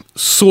rytm.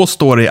 Så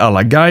står det i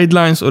alla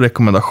guidelines och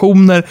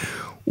rekommendationer.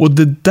 Och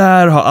det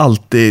där har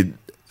alltid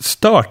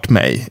stört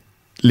mig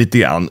lite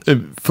grann.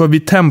 För vi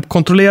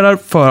tempkontrollerar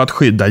för att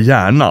skydda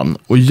hjärnan.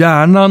 Och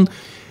hjärnan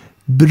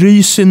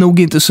bryr sig nog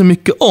inte så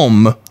mycket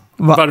om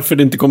varför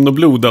det inte kom något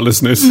blod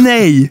alldeles nyss.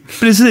 Nej,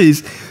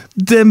 precis.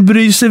 Den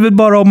bryr sig väl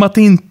bara om att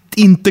det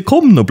inte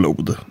kom något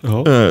blod.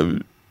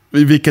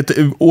 Vilket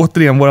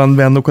återigen vår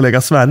vän och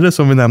kollega Sverre,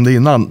 som vi nämnde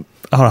innan,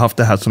 har haft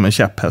det här som en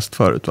käpphäst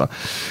förut. Va?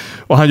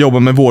 Och han jobbar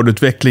med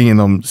vårdutveckling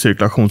inom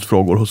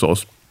cirkulationsfrågor hos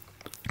oss.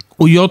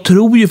 Och jag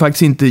tror ju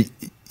faktiskt inte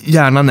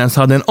hjärnan ens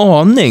hade en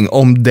aning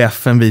om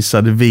defen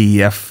visade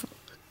VF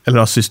eller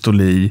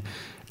asystoli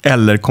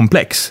eller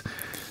komplex.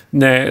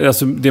 Nej,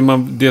 alltså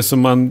det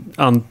som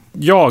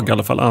jag i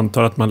alla fall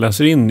antar att man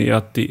läser in i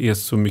att det är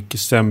så mycket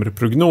sämre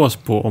prognos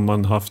på om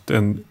man haft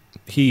en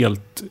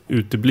helt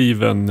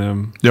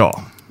utebliven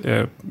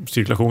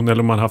cirkulation eller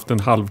om man haft en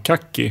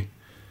halvkackig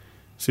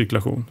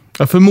cirkulation.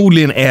 Ja,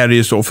 förmodligen är det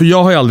ju så, för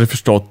jag har ju aldrig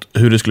förstått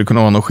hur det skulle kunna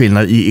vara någon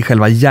skillnad i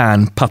själva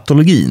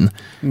hjärnpatologin.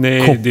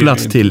 Nej, kopplat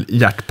till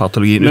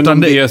hjärtpatologin. Men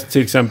om det är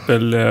till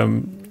exempel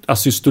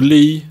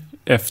asystoli,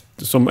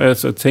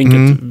 tänk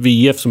ett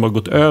VF som har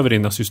gått över i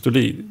en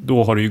asystoli,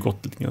 då har det ju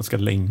gått ganska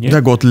länge. Det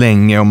har gått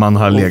länge och man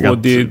har legat...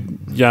 Och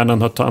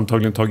hjärnan har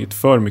antagligen tagit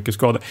för mycket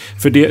skada.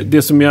 För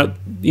det som jag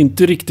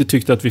inte riktigt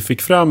tyckte att vi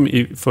fick fram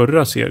i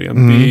förra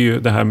serien, det är ju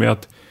det här med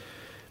att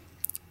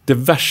det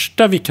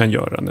värsta vi kan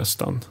göra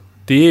nästan,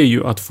 det är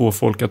ju att få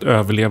folk att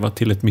överleva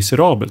till ett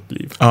miserabelt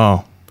liv.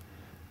 Ja.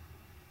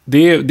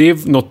 Det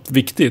är något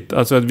viktigt.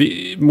 Alltså att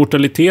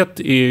mortalitet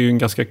är ju en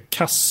ganska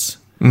kass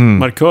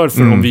markör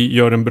för om vi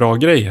gör en bra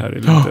grej här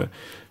eller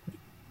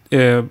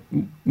inte.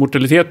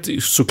 Mortalitet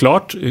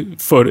såklart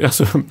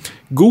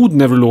god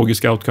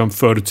neurologisk outcome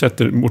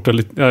förutsätter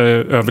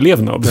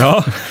överlevnad.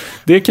 Ja.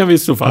 Det kan vi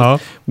slå fast. Ja.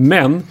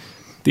 Men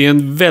det är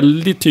en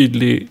väldigt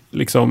tydlig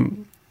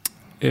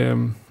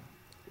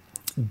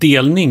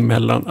delning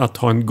mellan att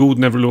ha en god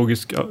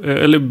neurologisk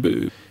eller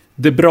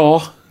det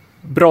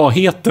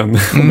braheten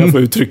om jag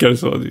får uttrycka det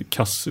så,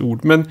 kassord,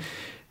 men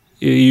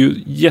är ju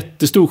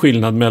jättestor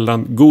skillnad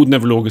mellan god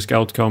neurologisk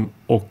outcome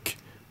och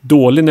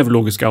dålig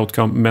neurologisk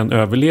outcome men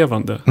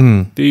överlevande.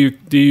 Det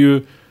är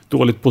ju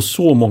dåligt på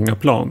så många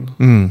plan,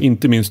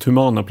 inte minst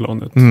humana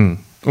planet.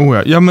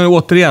 Ja, men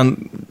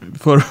återigen,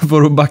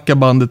 för att backa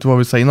bandet till vad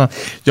vi sa innan,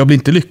 jag blir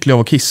inte lycklig av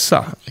att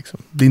kissa. Liksom.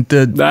 Det är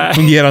inte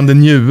fungerande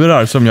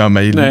njurar som gör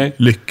mig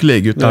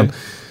lycklig, utan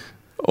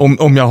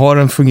om jag har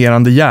en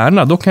fungerande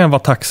hjärna, då kan jag vara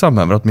tacksam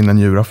över att mina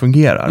njurar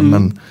fungerar.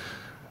 Men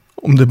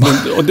om det bara...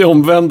 och det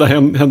omvända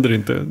händer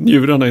inte.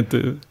 Njurarna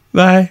inte...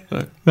 Nej.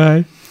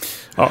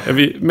 Ja,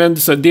 men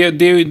så det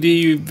är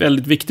ju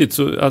väldigt viktigt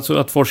alltså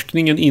att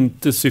forskningen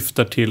inte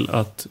syftar till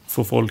att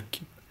få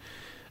folk...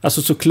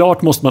 Alltså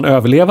såklart måste man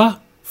överleva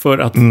för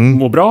att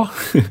må bra.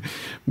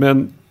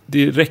 Men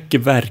det räcker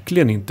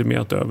verkligen inte med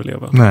att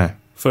överleva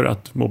för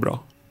att må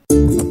bra.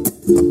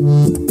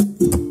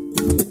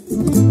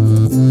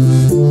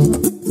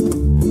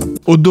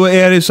 Och då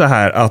är det så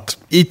här att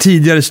i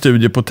tidigare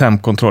studier på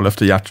tempkontroll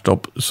efter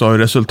hjärtstopp så har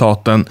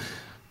resultaten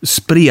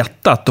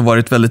spretat och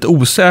varit väldigt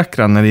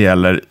osäkra när det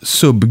gäller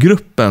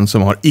subgruppen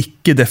som har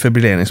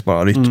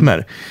icke-defibrilleringsbara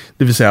rytmer.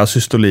 Det vill säga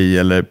systoli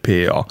eller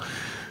PA.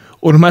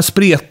 Och de här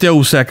spretiga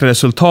osäkra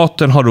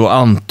resultaten har då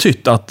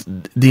antytt att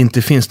det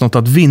inte finns något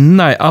att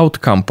vinna i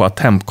outcome på att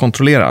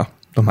tempkontrollera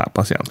de här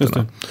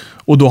patienterna.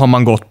 Och då har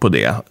man gått på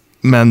det.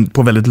 Men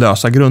på väldigt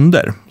lösa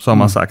grunder så har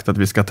man sagt att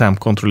vi ska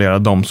tempkontrollera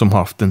de som har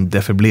haft en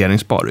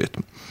defibrilleringsbar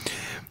rytm.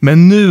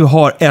 Men nu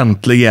har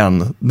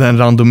äntligen den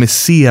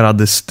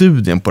randomiserade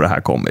studien på det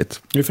här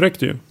kommit. Det är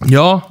fräckt ju.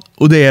 Ja,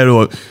 och det är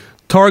då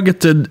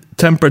Targeted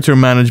Temperature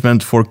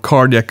Management for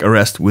Cardiac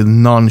Arrest with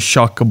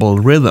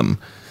Non-Shockable Rhythm.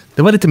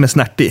 Det var lite mer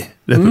snärtig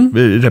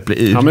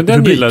ja, men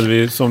den gillade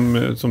vi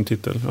som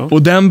titel. Ja.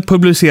 Och den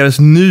publiceras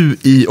nu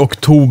i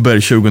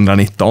oktober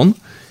 2019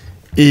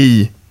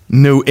 i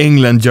New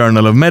England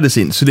Journal of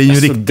Medicine. Så det är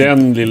ju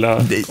den lilla...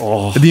 Det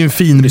är ju en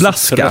fin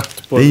blaska.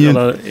 Det är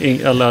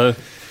ju alla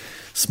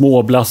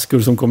små blaskor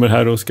som kommer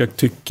här och ska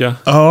tycka.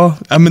 Ja,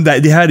 men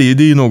det här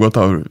är ju något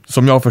av,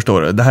 som jag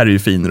förstår det här är ju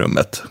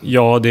finrummet.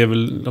 Ja, det är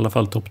väl i alla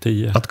fall topp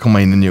 10. Att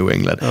komma in i New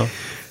England. Ja.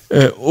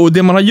 Och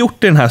det man har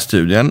gjort i den här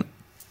studien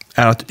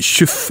är att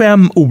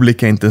 25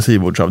 olika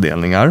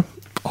intensivvårdsavdelningar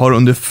har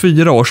under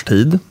 4 års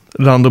tid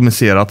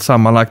randomiserat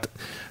sammanlagt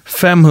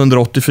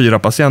 584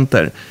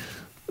 patienter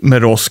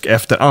med ROSC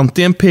efter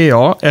antingen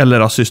PA eller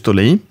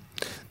asystoli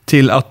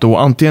till att då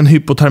antingen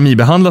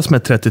hypotermibehandlas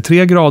med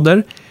 33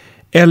 grader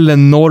eller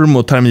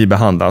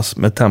normotermibehandlas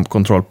med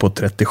tempkontroll på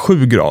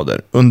 37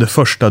 grader under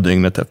första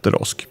dygnet efter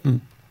ROSC.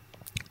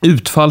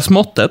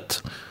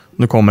 Utfallsmåttet,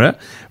 nu kommer det,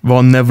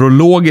 var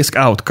neurologisk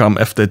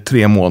outcome efter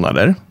 3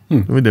 månader.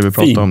 Det var det vi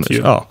pratade om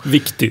nu. Ja.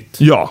 Viktigt.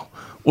 Ja,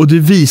 och det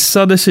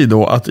visade sig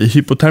då att i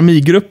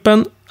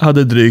hypotermigruppen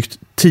hade drygt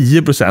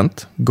 10%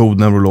 god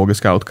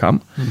neurologisk outcome.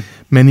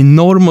 Men i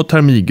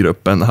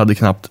normotermigruppen hade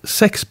knappt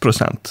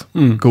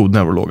 6% god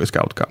neurologisk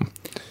outcome.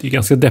 Det är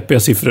ganska deppiga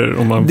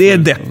siffror. Det är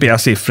deppiga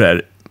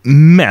siffror,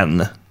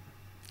 men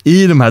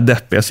i de här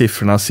deppiga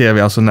siffrorna ser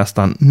vi alltså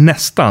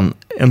nästan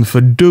en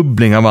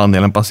fördubbling av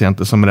andelen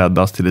patienter som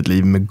räddas till ett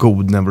liv med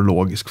god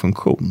neurologisk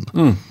funktion.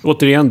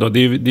 Återigen då, det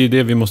är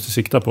det vi måste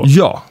sikta på.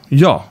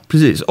 Ja,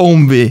 precis.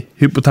 Om vi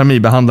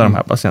hypotermibehandlar de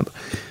här patienterna.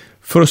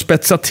 För att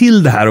spetsa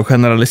till det här och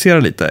generalisera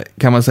lite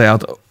kan man säga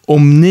att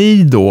om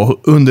ni då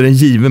under en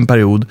given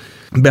period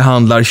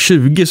behandlar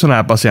 20 sådana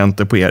här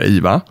patienter på er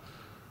IVA,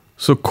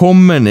 så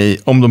kommer ni,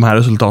 om de här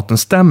resultaten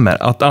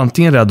stämmer, att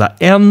antingen rädda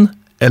en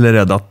eller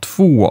rädda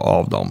 2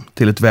 av dem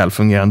till ett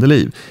välfungerande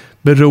liv,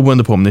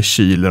 beroende på om ni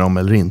kyler dem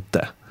eller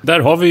inte. Där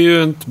har vi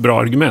ju ett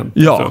bra argument.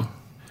 Ja, alltså.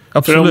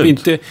 absolut. För om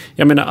inte,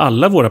 jag menar,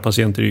 alla våra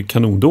patienter är ju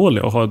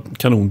kanondåliga och har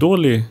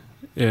kanondålig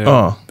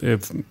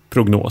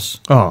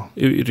prognos,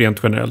 rent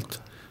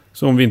generellt.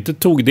 Så om vi inte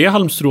tog det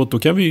halmstrået, då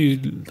kan vi ju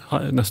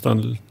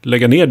nästan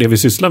lägga ner det vi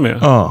sysslar med.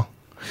 Ja.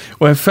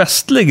 Och en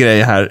festlig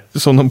grej här,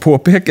 som de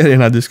påpekar i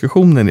den här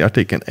diskussionen i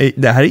artikeln,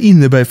 det här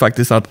innebär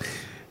faktiskt att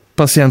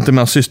patienter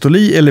med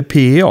systoli eller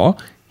PEA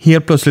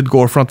helt plötsligt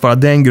går från att vara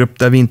den grupp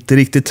där vi inte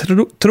riktigt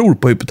tror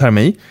på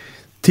hypotermi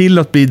till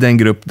att bli den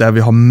grupp där vi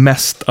har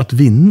mest att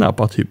vinna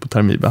på att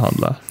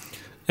hypotermibehandla.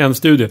 En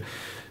studie.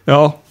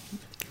 Ja.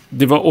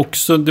 Det var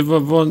också,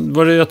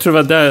 jag tror det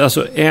var där,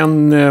 alltså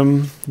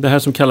det här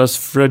som kallas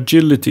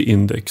fragility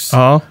index.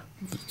 Ja.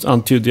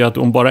 Antydde att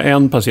om bara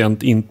en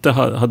patient inte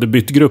hade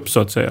bytt grupp så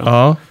att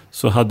säga,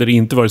 så hade det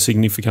inte varit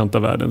signifikanta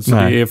värden. Så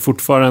det är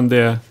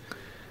fortfarande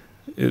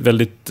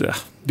väldigt,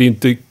 det är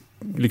inte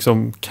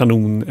liksom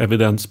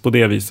kanonevidens på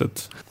det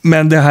viset.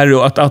 Men det här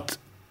då att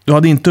du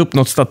hade inte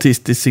uppnått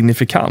statistisk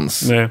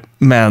signifikans. Nej.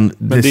 Men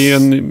det är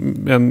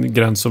en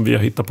gräns som vi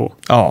har hittat på.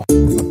 Ja.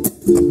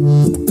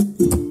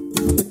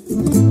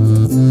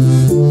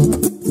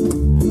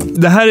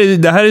 Det här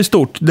är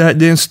stort. Det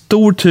är en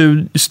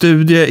stor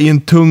studie i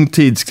en tung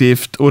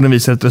tidskrift och den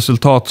visar ett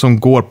resultat som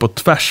går på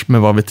tvärs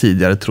med vad vi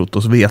tidigare trott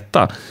oss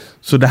veta.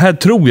 Så det här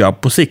tror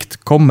jag på sikt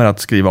kommer att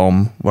skriva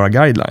om våra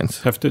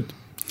guidelines. Häftigt.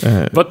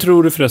 Vad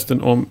tror du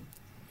förresten om,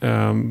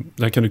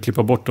 det här kan du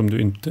klippa bort om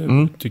du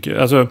inte tycker,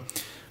 alltså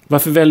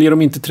varför väljer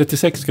de inte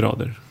 36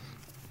 grader?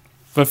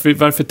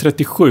 Varför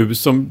 37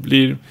 som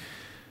blir,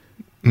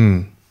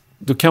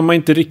 då kan man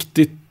inte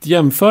riktigt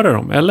jämföra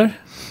dem, eller?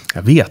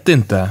 Jag vet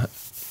inte.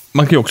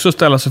 Man kan ju också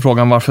ställa sig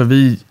frågan varför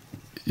vi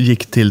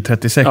gick till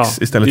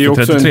 36 istället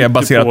för 33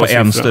 baserat på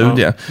en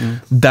studie.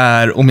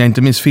 Där, om jag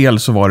inte minns fel,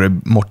 så var det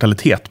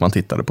mortalitet man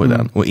tittade på i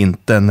den och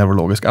inte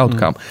neurologisk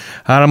outcome.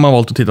 Här har man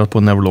valt att titta på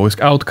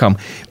neurologisk outcome.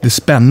 Det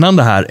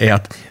spännande här är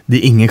att det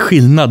är ingen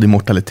skillnad i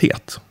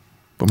mortalitet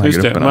på de här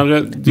grupperna.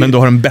 Men du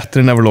har en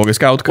bättre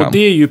neurologisk outcome. Och det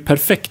är ju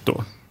perfekt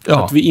då.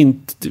 Ja. Att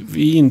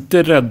vi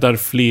inte räddar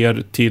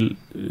fler till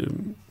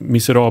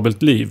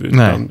miserabelt liv,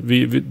 utan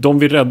de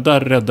vi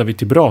räddar vi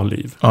till bra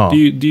liv. Ja.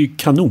 Det är ju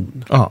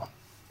kanon. Ja.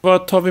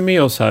 Vad tar vi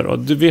med oss här då?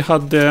 Vi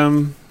hade,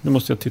 nu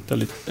måste jag titta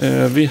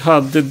lite. Vi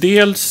hade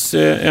dels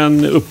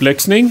en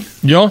uppläxning.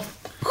 Ja,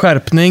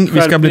 skärpning.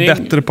 Vi ska bli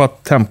bättre på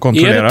att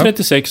tempkontrollera. Är det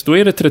 36, då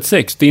är det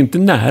 36. Det är inte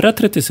nära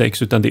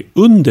 36, utan det är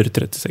under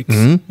 36.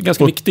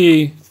 Ganska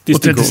viktig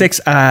distinktion. Och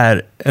 36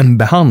 är en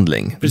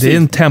behandling. Precis. Det är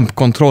en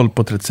tempkontroll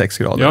på 36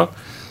 grader. Ja,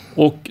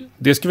 och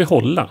det ska vi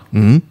hålla.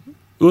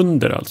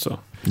 Under alltså.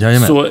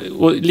 Jajamän. Så,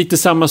 och lite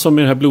samma som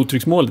med det här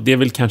blodtrycksmålet. Det är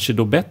väl kanske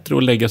då bättre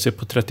att lägga sig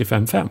på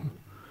 35,5.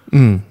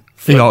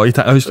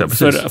 Just det,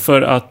 precis.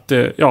 För att,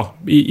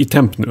 i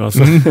temp nu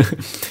alltså.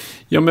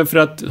 Ja, men för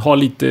att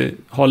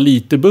ha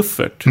lite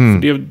buffert.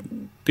 För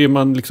det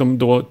man liksom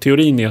då,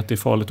 teorin är att det är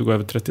farligt att gå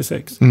över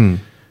 36.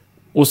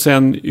 Och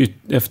sen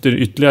efter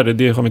ytterligare,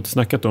 det har vi inte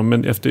snackat om,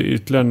 men efter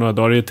ytterligare några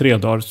dagar, det är 3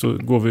 dagar, så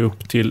går vi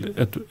upp till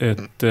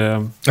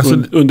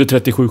under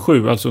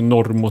 37,7, alltså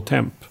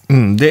normotemp.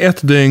 Det är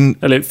ett dygn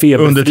eller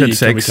feberfri, under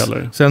 36, kan vi kalla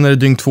det. Sen är det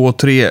dygn 2 och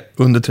 3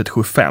 under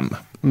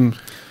 37,5.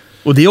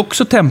 Och det är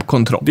också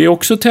tempkontroll. Det är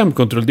också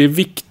tempkontroll. Det är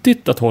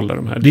viktigt att hålla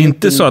de här. Det är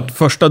inte så att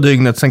första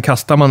dygnet sen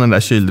kastar man den där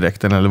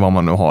kyldräkten eller vad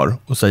man nu har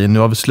och säger nu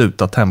har vi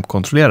slutat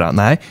tempkontrollera.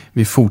 Nej,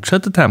 vi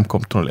fortsätter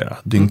tempkontrollera.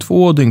 Dygn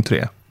 2 och dygn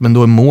 3. Men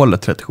då är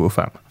målet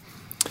 37,5.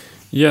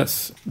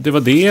 Yes, det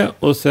var det.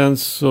 Och sen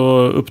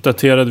så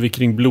uppdaterade vi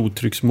kring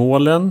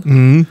blodtrycksmålen.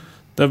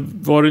 Där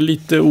var det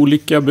lite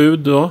olika bud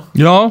då.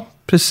 Ja,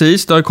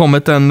 precis. Det har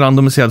kommit en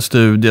randomiserad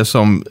studie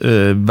som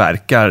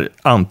verkar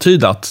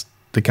antyda att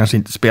det kanske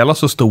inte spelar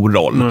så stor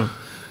roll.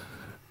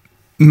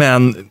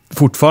 Men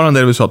fortfarande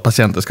är det så att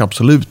patienten ska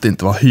absolut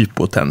inte vara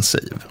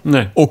hypotensiv.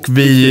 Nej. Och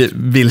vi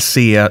vill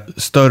se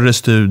större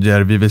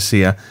studier, vi vill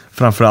se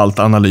framförallt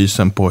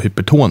analysen på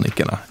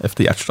hypertonikerna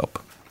efter hjärtstopp.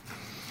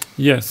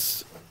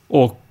 Yes.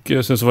 Och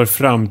sen så var det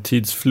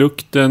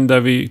framtidsflukten där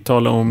vi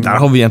talade om... Där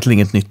har vi egentligen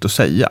inget nytt att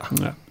säga.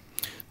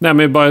 Nej,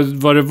 men bara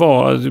vad det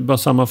var, bara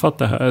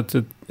sammanfatta här.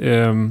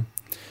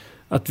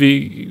 Att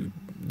vi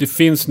det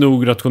finns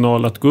nog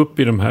rational att gå upp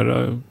i de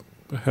här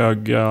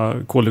höga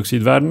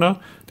koldioxidvärdena.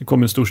 Det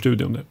kommer en stor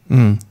studie om det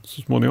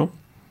så småningom.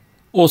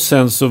 Och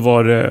sen så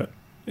var det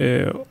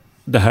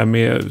det här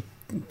med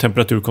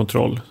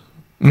temperaturkontroll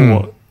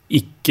på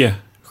icke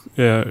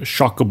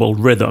shockable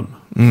rhythm.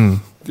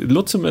 Det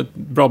låter som ett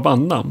bra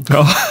bandnamn.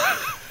 Ja.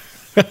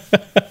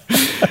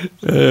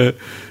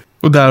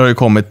 Och där har ju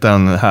kommit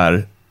den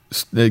här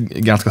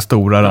ganska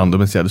stora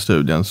randomiserade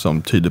studien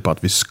som tyder på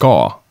att vi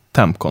ska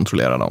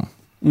tempkontrollera dem.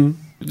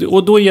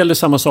 Och då gäller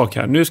samma sak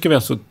här. Nu ska vi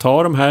alltså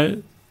ta de här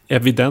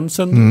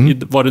evidensen,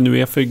 vad det nu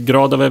är för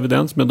grad av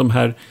evidens, med de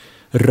här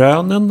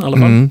rönen i alla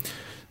fall.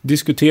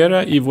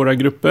 Diskutera i våra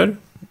grupper.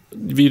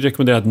 Vi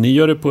rekommenderar att ni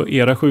gör det på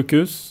era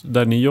sjukhus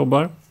där ni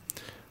jobbar.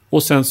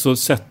 Och sen så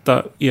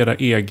sätta era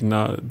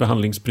egna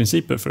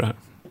behandlingsprinciper för det här.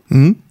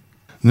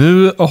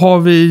 Nu har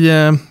vi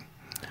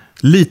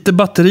lite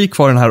batteri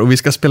kvar den här och vi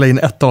ska spela in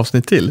ett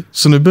avsnitt till.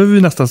 Så nu behöver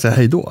vi nästan säga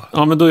hej då.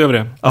 Ja, men då gör vi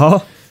det.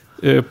 Ja.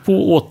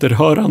 På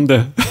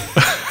återhörande,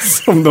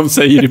 som de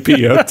säger i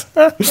P1.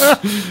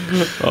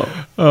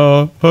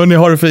 Ja, hörni,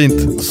 ha det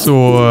fint,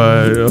 så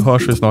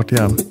hörs vi snart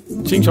igen.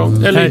 Tjing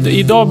tjong. Eller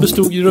idag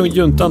bestod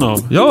juntan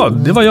av. Ja,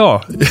 det var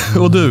jag.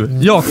 Och du,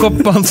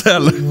 Jakob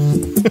Bansell.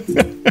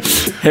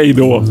 Hej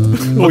då.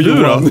 Och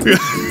Johan.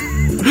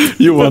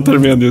 Johan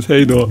Termenius,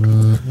 hej då.